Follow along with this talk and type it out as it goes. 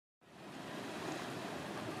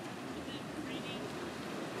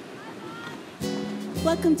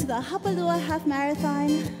Welcome to the Hapalua Half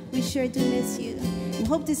Marathon. We sure do miss you and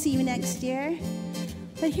hope to see you next year.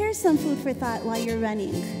 But here's some food for thought while you're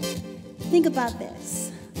running. Think about this.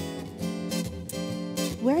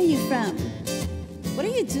 Where are you from? What are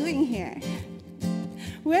you doing here?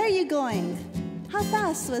 Where are you going? How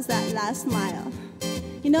fast was that last mile?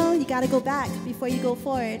 You know, you gotta go back before you go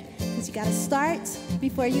forward, because you gotta start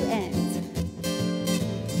before you end.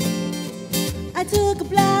 I took a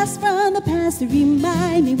blast from the past to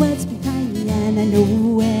remind me what's behind me, and I know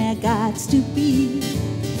where I got to be.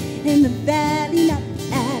 In the valley, not the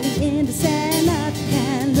alley, in the sand, not the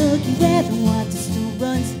can, looking where the water still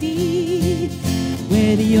runs deep.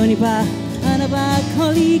 Where the Yonipa, Anaba,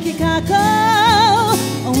 Kolike, Kako,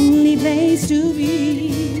 only place to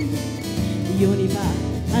be. The Yonipa,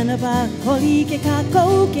 Anaba, Kolike,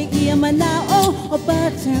 Kako, Ke Iamanao, or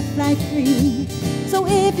butterfly free. So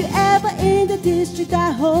if you're ever in the district,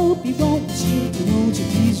 I hope you won't retreat. Won't you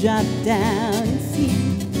please drop down and see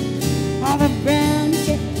all the brownies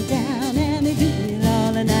getting down, and they do it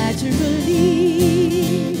all naturally.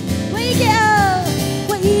 Wai-ke-au,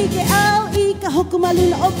 ika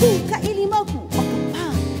hokumaluna o Kukaʻilimoku o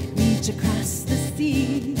ka reach across the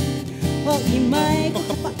sea. Hoʻimai, ko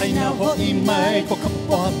ka paʻaina, hoʻimai, ko ka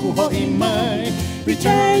pohaku, hoʻimai,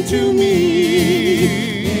 return to me.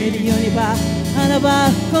 Yonipa,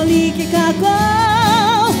 Anaba, Kolike, Kako,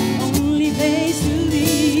 only place to be.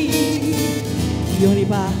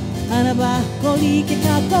 Yonipa, Anaba, Kolike,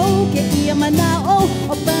 Kako, Ke Iamanao,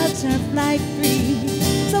 or butterfly free.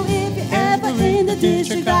 So if you're ever in the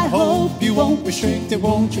district, I hope you won't restrict it.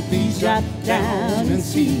 Won't you please drop down and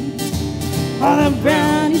see all the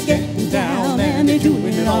brownies getting down, and they're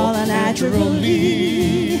doing it all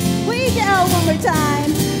naturally. We go one more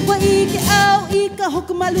time. Wai-ke-au, ika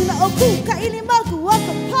hokumaluna o Kukaʻilimoku o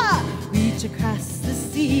ka pa, reach across the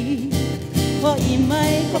sea.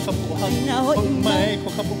 Hoʻimai, ko ka puʻaina, hoʻimai, ko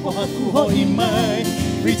ka puʻahaku, hoʻimai,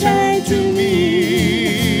 return to me.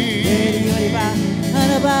 Yonipa,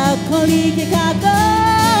 Anaba, Kolike, Kako,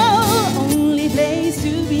 only place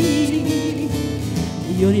to be.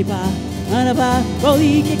 Yonipa, Anaba,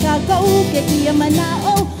 Kolike, Kako, Ke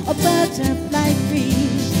Iamanao, a butterfly free.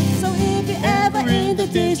 So if you're ever in the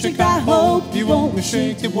district, I hope you won't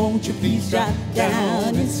restrict it. Won't you please drop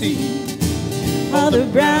down and see all the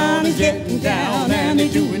brownies getting down, and they're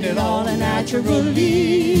doing it all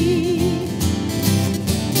naturally.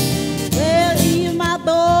 Well, he's my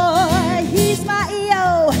boy, he's my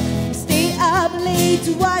EO. We stay up late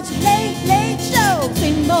to watch late, late show.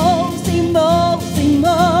 Sing more, sing more, sing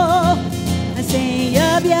more. I say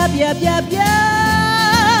yup, yup, yup, yup,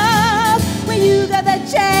 yup. When you got that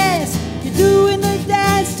chance, you're doing the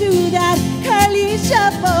dance to that curly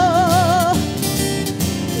shuffle.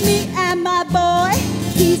 Me and my boy,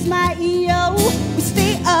 he's my EO. We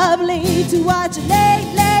stay up late to watch a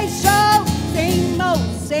late, late show. Same more,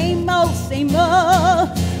 same more, same more.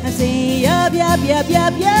 I say yup, yup, yup,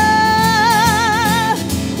 yup, yup.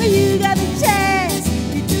 When you got the chance,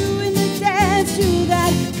 you're doing the dance to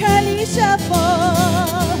that curly shuffle.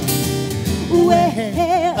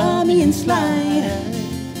 Where army and slide.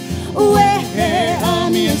 Where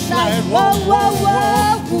army and slide. Whoa, whoa,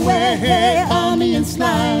 whoa. Where army and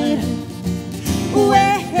slide.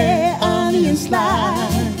 Where army and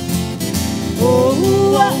slide. Oh,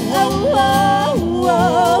 oh, oh, oh,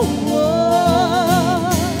 oh.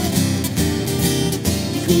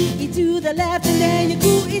 You cookie to the left and then you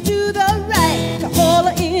cookie to the right. The hole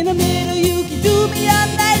in the middle, you can do me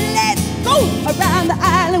on that. Let's go around the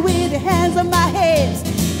island with your hands on my hips.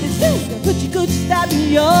 It's you that put your good stuff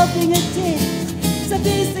in your fingertips.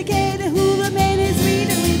 Sophisticated hula man is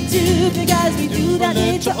reading with you, because we do that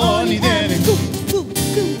little only then.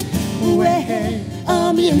 Where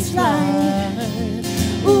army and slide.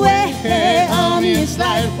 Where army and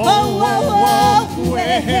slide. Whoa, whoa, whoa.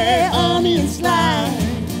 Where army and slide.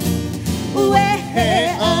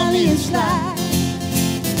 Where army and slide.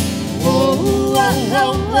 Whoa, whoa,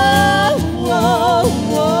 whoa, whoa.